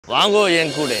வாங்கோ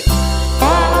என் கூட.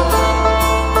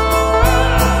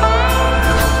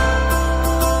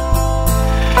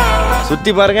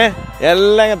 சுத்தி பாருங்க,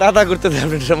 எல்லாம் எங்க தாத்தா கொடுத்தது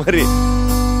அப்படின்ற மாதிரி.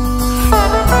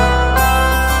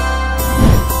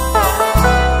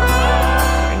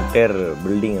 என்டையர்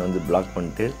பில்டிங்கை வந்து பிளாக்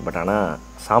பண்ணிட்டு, பட் ஆனால்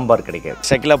சாம்பார் கிடைக்காது.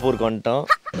 சக்லாப்பூருக்கு வந்துட்டோம்.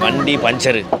 வண்டி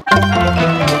பஞ்சரு.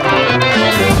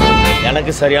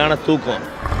 எனக்கு சரியான தூக்கம்.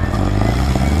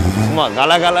 சும்மா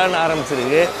கலகலன்னு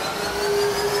ஆரம்பிச்சிருக்கு.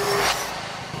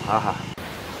 ஆஹா,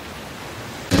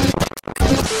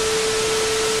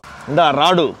 இந்த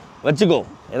ராடு வச்சுக்கோ,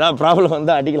 ஏதாவது ப்ராப்ளம்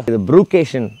வந்து அடிக்கலாம். இது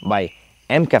Brewcation by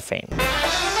mCaffeine.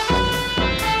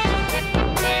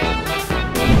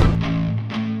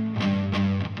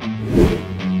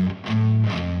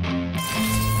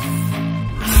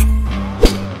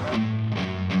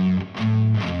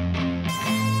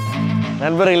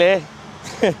 நண்பர்களே,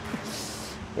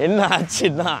 என்ன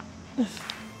ஆச்சுன்னா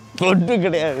பொட்டு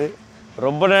கிடையாது.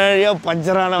 ரொம்ப நேரம்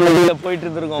பஞ்சரான வழியில் போயிட்டு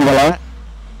இருந்திருக்கோம் போல.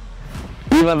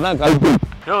 இவர் தான் கல்பு.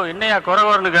 யோ, என்னையா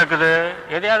குறவர்னு கேட்குது?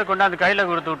 எதையாவது கொண்டாந்து கையில்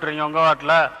கொடுத்து விட்டுறீங்க உங்கள்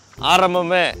வாட்டில்.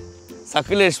 ஆரம்பமே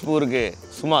சக்லேஷ்பூருக்கு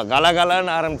சும்மா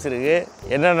கலகலன்னு ஆரம்பிச்சிருக்கு.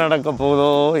 என்ன நடக்க போதோ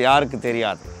யாருக்கு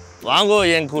தெரியாது. வாங்கோ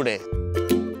என் கூட.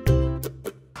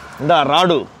 இந்த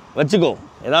ராடு வச்சுக்கோ,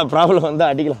 ஏதாவது ப்ராப்ளம் வந்து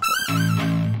அடிக்கலாம்.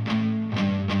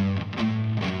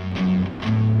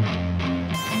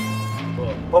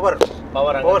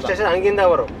 பவர் ஸ்டேஷன் அங்கிருந்தா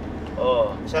வரும்.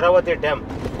 சராவதி டேம்.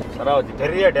 சராவதி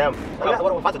பெரிய டேம்.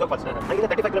 அங்கிருந்து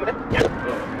 35 கிலோமீட்டர்.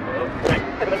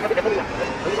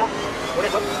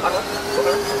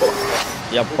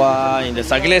 எப்பா, இந்த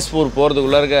சக்லேஷ்பூர்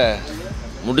போகிறதுக்குள்ள இருக்க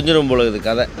முடிஞ்சிடும் போல இது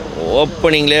கதை.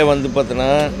 ஓப்பனிங்லேயே வந்து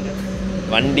பார்த்தீங்கன்னா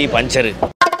வண்டி பஞ்சரு.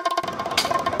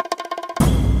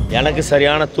 எனக்கு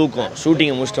சரியான தூக்கம்.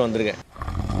 ஷூட்டிங்கை முடிச்சுட்டு வந்திருக்கேன்.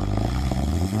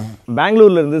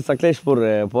 பெங்களூர்லேருந்து சக்லேஷ்பூர்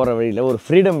போகிற வழியில் ஒரு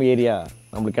ஃப்ரீடம் ஏரியா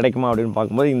நம்மளுக்கு கிடைக்குமா அப்படின்னு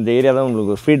பார்க்கும்போது இந்த ஏரியா தான்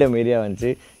உங்களுக்கு ஒரு ஃப்ரீடம் ஏரியா வந்துச்சு.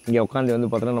 இங்கே உட்காந்து வந்து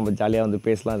பார்த்தோன்னா நம்ம ஜாலியாக வந்து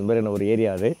பேசலாம். அது மாதிரி ஒரு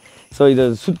ஏரியா அது. ஸோ இதை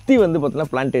சுற்றி வந்து பார்த்தோன்னா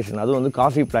பிளான்டேஷன், அதுவும் வந்து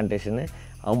காஃபி பிளான்டேஷனு.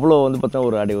 அவ்வளோ வந்து பார்த்தா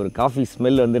ஒரு காஃபி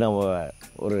ஸ்மெல் வந்து நம்ம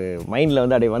ஒரு மைண்டில்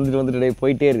வந்து வந்துட்டு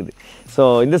போயிட்டே இருக்குது. ஸோ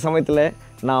இந்த சமயத்தில்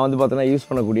நான் வந்து பார்த்தோன்னா யூஸ்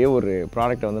பண்ணக்கூடிய ஒரு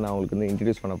ப்ராடக்ட்டை வந்து நான் உங்களுக்கு வந்து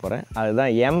இன்ட்ரடியூஸ் பண்ண போகிறேன்.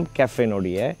 அதுதான்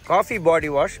mCaffeineோடைய coffee body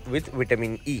wash with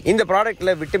vitamin E. இந்த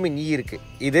ப்ராடக்ட்டில் விட்டமின் இ இருக்குது.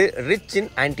 இது ரிச்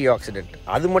இன் ஆன்டி ஆக்சிடென்ட்.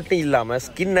 அது மட்டும் இல்லாமல்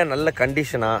ஸ்கின்னை நல்ல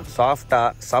கண்டிஷனாக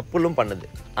சாஃப்டாக சப்புலும் பண்ணுது.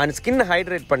 அண்ட் ஸ்கின்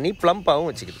ஹைட்ரேட் பண்ணி ப்ளம்பாகவும்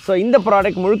வச்சுக்குது. ஸோ இந்த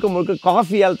ப்ராடக்ட் முழுக்க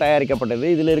காஃபியால் தயாரிக்கப்பட்டது.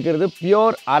 இதில் இருக்கிறது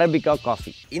பியூர் அரபிகா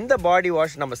காஃபி. இந்த பாடி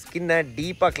வாஷ் நம்ம ஸ்கின்னை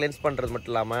டீப்பாக கிளென்ஸ் பண்ணுறது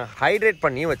மட்டும் இல்லாமல் ஹைட்ரேட்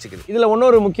பண்ணியும் வச்சுக்குது. இதில்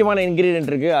இன்னொரு முக்கியமான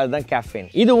இன்கிரீடியன்ட் இருக்குது, அதுதான் கேஃபைன்.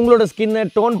 இது உங்களோட ஸ்கின்னை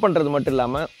டோன் பண்ணுறது மட்டும்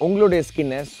இல்லாமல் உங்களுடைய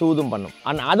ஸ்கின்னை சூதும் பண்ணும்.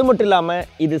 அண்ட் அது மட்டும் இல்லாமல்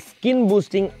இது ஸ்கின்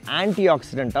பூஸ்டிங் ஆன்டி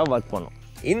ஆக்சிடென்ட்டாக ஒர்க் பண்ணும்.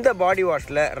 இந்த பாடி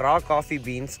வாஷ்ல ரா coffee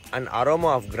beans and aroma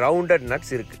of grounded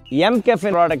nuts இருக்கு.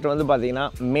 mCaffeine ப்ராடக்ட் வந்து பார்த்தீங்கன்னா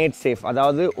மேட் சேஃப்.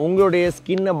 அதாவது உங்களுடைய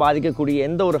ஸ்கின்னை பாதிக்கக்கூடிய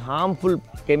எந்த ஒரு ஹார்ம்ஃபுல்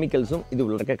கெமிக்கல்ஸும் இது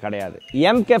உள்ள கிடையாது.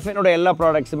 mCaffeineோட எல்லா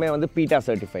ப்ராடக்ட்ஸுமே வந்து beta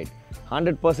certified,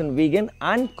 100% vegan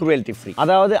and cruelty free.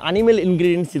 அதாவது அனிமல்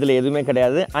இன்கிரீடியன்ஸ் இதில் எதுவுமே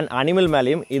கிடையாது. அண்ட் அனிமல்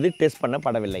மேலேயும் இது டெஸ்ட்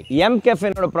பண்ணப்படவில்லை.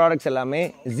 mCaffeineோட ப்ராடக்ட்ஸ் எல்லாமே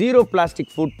 0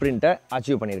 பிளாஸ்டிக் ஃபுட் பிரிண்ட்டை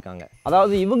அச்சீவ் பண்ணியிருக்காங்க.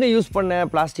 அதாவது இவங்க யூஸ் பண்ண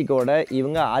பிளாஸ்டிக்கோட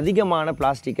இவங்க அதிகமான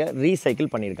பிளாஸ்டிக்கை ரீசைக்கிள்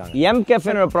பண்ணியிருக்காங்க.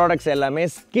 mCaffeineோட ப்ராடக்ட்ஸ் எல்லாமே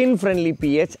ஸ்கின் ஃப்ரெண்ட்லி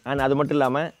pH அண்ட் அது மட்டும்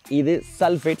இல்லாமல் இது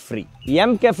சல்ஃபேட் ஃப்ரீ.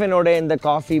 mCaffeineோட இந்த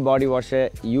காஃபி பாடி வாஷை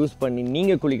யூஸ் பண்ணி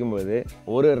நீங்கள் குளிக்கும்போது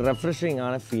ஒரு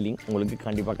ரெஃப்ரெஷிங்கான ஃபீலிங் உங்களுக்கு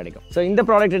கண்டிப்பாக கிடைக்கும். ஸோ இந்த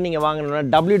ப்ராடக்ட்டை நீங்கள் வாங்கணும்னா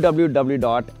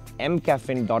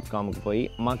www.mcaffeine.com போய்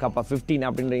makapa 15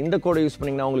 அப்படின்ற இந்த கோடை யூஸ்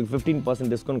பண்ணிங்கன்னா உங்களுக்கு 15%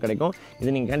 டிஸ்கவுண்ட் கிடைக்கும். இது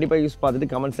நீங்கள் கண்டிப்பாக யூஸ்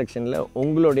பார்த்துட்டு கமெண்ட் செக்ஷனில்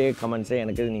உங்களுடைய கமெண்ட்ஸை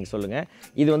எனக்கு நீங்கள் சொல்லுங்கள்.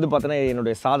 இது வந்து பார்த்தோன்னா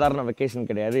என்னுடைய சாதாரண வெக்கேஷன்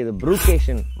கிடையாது. இது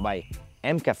Brewcation by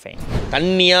mCaffeine.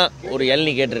 தண்ணியாக ஒரு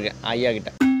இளநீ கேட்டிருக்கேன் ஐயா கிட்ட.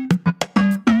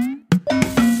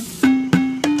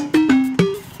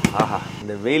 ஆஹா,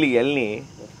 இந்த வெயிலுக்கு இளநீ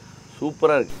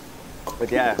சூப்பராக இருக்கு.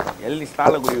 பத்தியா, இளநீ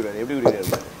ஸ்டாலில் குடிக்கிறாரு. எப்படி குடிக்கிறாரு?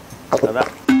 அதான்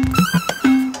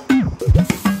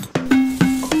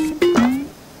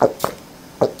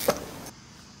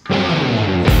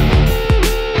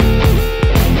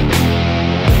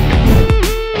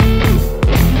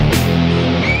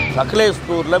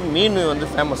சக்லேஷ்பூரில் மீன் வந்து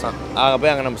ஃபேமஸாக. ஆக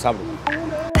போய் அங்கே நம்ம சாப்பிடுவோம்.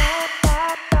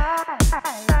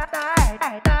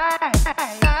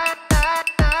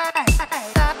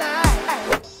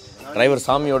 டிரைவர்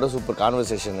சாமியோட சூப்பர்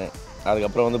கான்வர்சேஷனு.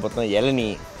 அதுக்கப்புறம் வந்து பார்த்தோன்னா இளநீ,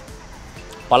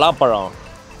 பலாப்பழம்,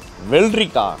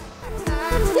 வெள்ளரிக்காய்.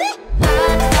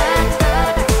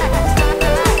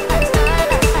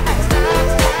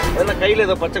 அதெல்லாம் கையில்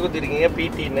ஏதோ பச்சை குத்திருக்கீங்க.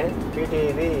 பிடின்னு. பிடி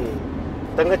இது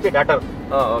தங்கச்சி டாக்டர்.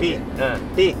 டி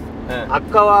டி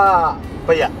அக்காவா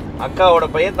பையா. அக்காவோட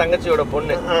பையன் தங்கச்சியோட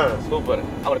பொண்ணு. சூப்பர்.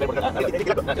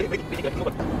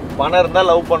 பணம் இருந்தா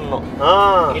லவ் பண்ணணும்,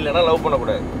 இல்லைன்னா லவ்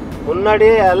பண்ணக்கூடாது.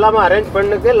 முன்னாடியே எல்லாமே அரேஞ்ச்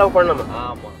பண்ணுக்கு லவ் பண்ணணும்.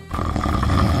 ஆமா.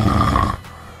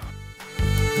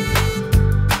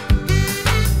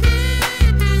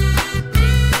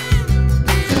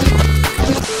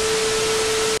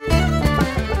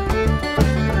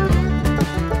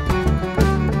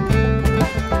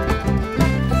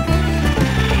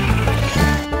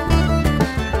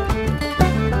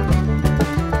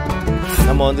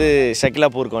 நம்ம வந்து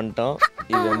சக்கிலாப்பூருக்கு வந்துட்டோம்.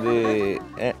 இது வந்து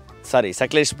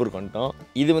சக்லேஷ்பூருக்கு வந்துட்டோம்.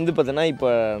 இது வந்து பார்த்தீங்கன்னா இப்போ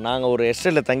நாங்கள் ஒரு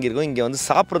எஸ்டேட்டில் தங்கியிருக்கோம். இங்கே வந்து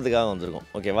சாப்பிட்றதுக்காக வந்திருக்கோம்.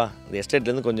 ஓகேவா? இந்த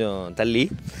எஸ்டேட்லேருந்து கொஞ்சம் தள்ளி.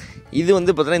 இது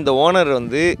வந்து பார்த்தீங்கன்னா இந்த ஓனர்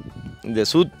வந்து இந்த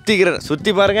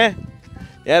சுற்றி பாருங்கள்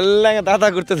எல்லாம் எங்கள் தாத்தா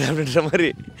கொடுத்தது அப்படின்ற மாதிரி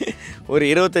ஒரு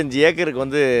 25 ஏக்கருக்கு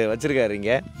வந்து வச்சுருக்காரு.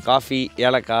 இங்கே காஃபி,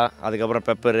 ஏலக்காய், அதுக்கப்புறம்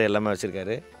பெப்பர் எல்லாமே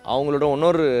வச்சுருக்காரு. அவங்களோட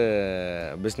இன்னொரு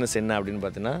பிஸ்னஸ் என்ன அப்படின்னு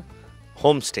பார்த்தீங்கன்னா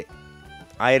ஹோம் ஸ்டே.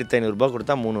 1500 ரூபா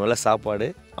கொடுத்தா 3 வேளை சாப்பாடு,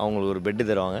 அவங்களுக்கு ஒரு பெட்டு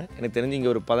தருவாங்க. எனக்கு தெரிஞ்சு இங்கே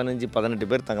ஒரு 15-18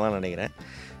 பேர் தங்கலாம்னு நினைக்கிறேன்.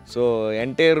 ஸோ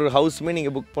என்டையர் ஹவுஸுமே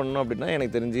நீங்கள் புக் பண்ணணும் அப்படின்னா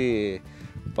எனக்கு தெரிஞ்சு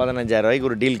 15,000 ரூபாய்க்கு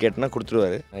ஒரு டீல் கேட்டுனா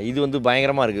கொடுத்துருவாரு. இது வந்து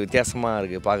பயங்கரமாக இருக்குது, வித்தியாசமாக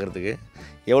இருக்குது பார்க்குறதுக்கு.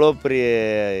 எவ்வளோ பெரிய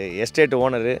எஸ்டேட்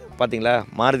ஓனரு பார்த்தீங்களா?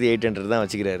 மாருதி 800 தான்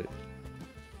வச்சுக்கிறாரு.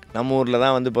 நம்ம ஊரில்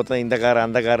தான் வந்து பார்த்தா இந்த கார்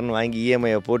அந்த காருன்னு வாங்கி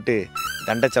இஎம்ஐயை போட்டு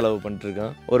தண்டை செலவு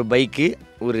பண்ணிட்டுருக்கோம். ஒரு பைக்கு,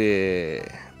 ஒரு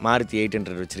மாருதி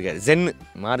 800 வச்சுருக்காரு.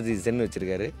 மாருதி ஜென்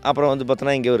வச்சுருக்காரு. அப்புறம் வந்து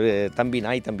பார்த்தோன்னா இங்கே ஒரு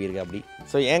நாய் தம்பி இருக்குது அப்படி.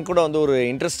 ஸோ என் கூட வந்து ஒரு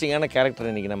இன்ட்ரெஸ்டிங்கான கேரக்டர்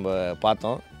இன்றைக்கி நம்ம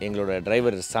பார்த்தோம். எங்களோட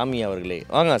டிரைவர் சாமி அவர்களே.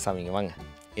 வாங்க சாமிங்க வாங்க.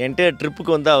 என்கிட்ட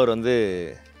ட்ரிப்புக்கு வந்து அவர் வந்து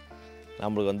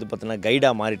நம்மளுக்கு வந்து பார்த்தோன்னா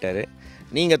கைடாக மாறிட்டார்.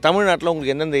 நீங்கள் தமிழ்நாட்டில்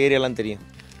உங்களுக்கு எந்தெந்த ஏரியாலாம் தெரியும்?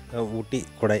 ஊட்டி,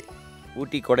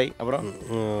 கொடை, அப்புறம்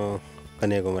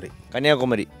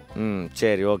கன்னியாகுமரி.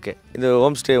 சரி, ஓகே. இந்த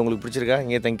ஹோம் ஸ்டே உங்களுக்கு பிடிச்சிருக்கா?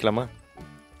 இங்கே தங்கிக்கலாமா?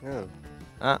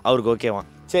 அவருக்கு ஓகேவா?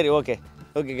 சரி, ஓகே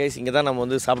கைஸ், இங்கே தான் நம்ம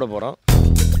வந்து சாப்பிட போகிறோம்.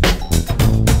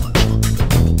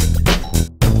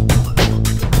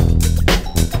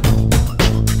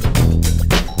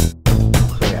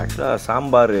 ஸோ ஆக்சுவலாக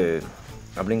சாம்பார்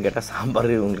அப்படின்னு கேட்டால் சாம்பார்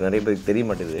உங்களுக்கு நிறைய பேருக்கு தெரிய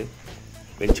மாட்டேது.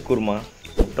 வெஜ் குருமா,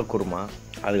 முட்டை குருமா,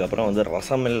 அதுக்கப்புறம் வந்து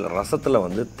ரசத்தில்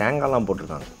வந்து தேங்காய்லாம்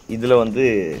போட்டிருக்காங்க. இதில் வந்து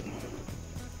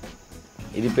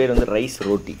இது பேர் வந்து ரைஸ்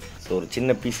ரோட்டி. ஸோ ஒரு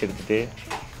சின்ன பீஸ் எடுத்துகிட்டு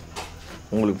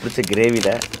உங்களுக்கு பிடிச்ச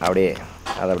கிரேவியில்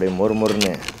அதை அப்படியே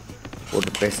மொறுன்னு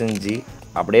போட்டு பிசைஞ்சு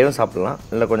அப்படியே சாப்பிட்லாம்.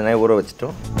 இல்லை கொஞ்சம் நேரம் ஊற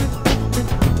வச்சுட்டோம்.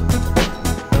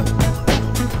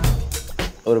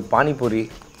 ஒரு பானிபூரி,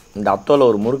 இந்த அத்தோவில்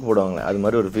ஒரு முறுக்கு போடுவாங்களே, அது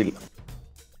மாதிரி ஒரு ஃபீல்.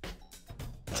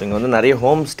 ஸோ இங்கே வந்து நிறைய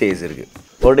ஹோம் ஸ்டேஸ் இருக்குது.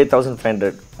 ஒரு டே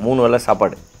 1500, 3 வேளை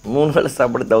சாப்பாடு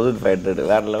 1500,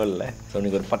 வேறு லெவலில். ஸோ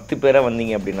நீங்கள் ஒரு 10 பேராக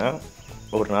வந்தீங்க அப்படின்னா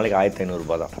ஒரு நாளைக்கு 1500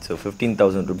 ரூபா தான். ஸோ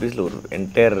 15,000 ருபீஸில் ஒரு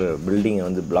என்டையர் பில்டிங்கை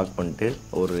வந்து பிளாக் பண்ணிட்டு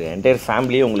ஒரு என்டையர்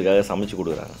ஃபேமிலியே உங்களுக்காக சமைச்சு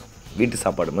கொடுக்குறாங்க. வீட்டு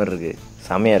சாப்பாடு மாதிரி இருக்குது,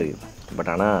 செமையாக இருக்குது.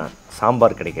 பட் ஆனால்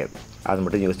சாம்பார் கிடைக்காது, அது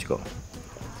மட்டும் யோசிச்சுக்கோ.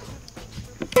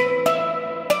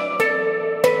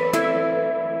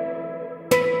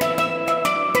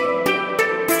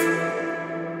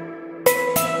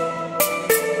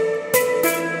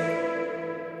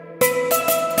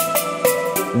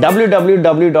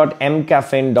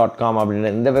 www.mcaffeine.com அப்படின்ற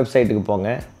இந்த வெப்சைட்டுக்கு போங்க.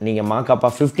 நீங்கள் மாக்காப்பா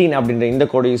 15 அப்படின்ற இந்த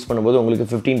கோடை யூஸ் பண்ணும்போது உங்களுக்கு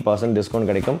 15% டிஸ்கவுண்ட்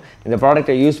கிடைக்கும். இந்த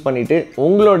ப்ராடக்ட்டை யூஸ் பண்ணிவிட்டு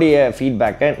உங்களுடைய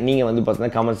ஃபீட்பேக்கை நீங்கள் வந்து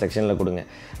பார்த்தீங்கன்னா கமெண்ட் செக்ஷனில் கொடுங்க.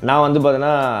 நான் வந்து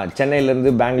பார்த்தீங்கன்னா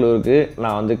சென்னையிலேருந்து பெங்களூருக்கு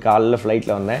நான் வந்து காலைல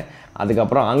ஃப்ளைட்டில் வந்தேன்.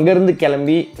 அதுக்கப்புறம் அங்கேருந்து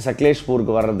கிளம்பி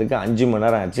சக்லேஷ்பூருக்கு வர்றதுக்கு 5 மணி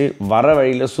நேரம் ஆச்சு. வர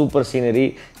வழியில் சூப்பர் சீனரி.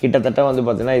 கிட்டத்தட்ட வந்து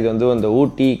பார்த்திங்கன்னா இது வந்து அந்த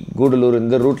ஊட்டி, கூடலூர்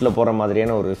இந்த ரூட்டில் போகிற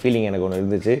மாதிரியான ஒரு ஃபீலிங் எனக்கு ஒன்று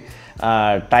இருந்துச்சு.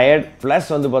 டயர்ட் ப்ளஸ்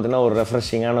வந்து பார்த்திங்கன்னா ஒரு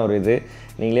ரெஃப்ரெஷிங்கான ஒரு இது.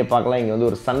 நீங்களே பார்க்கலாம், இங்கே வந்து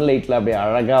ஒரு சன்லைட்டில் அப்படியே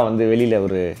அழகாக வந்து வெளியில்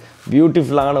ஒரு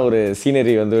பியூட்டிஃபுல்லான ஒரு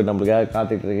சீனரி வந்து நம்மளுக்காக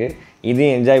காத்துட்ருக்கு.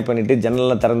 இதையும் என்ஜாய் பண்ணிவிட்டு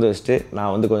ஜன்னல்லாம் திறந்து வச்சுட்டு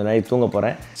நான் வந்து கொஞ்சம் நாளைக்கு தூங்க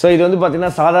போகிறேன். ஸோ இது வந்து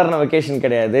பார்த்திங்கன்னா சாதாரண வெக்கேஷன்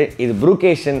கிடையாது, இது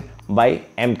ப்ரூகேஷன் பை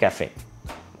mCaffeine.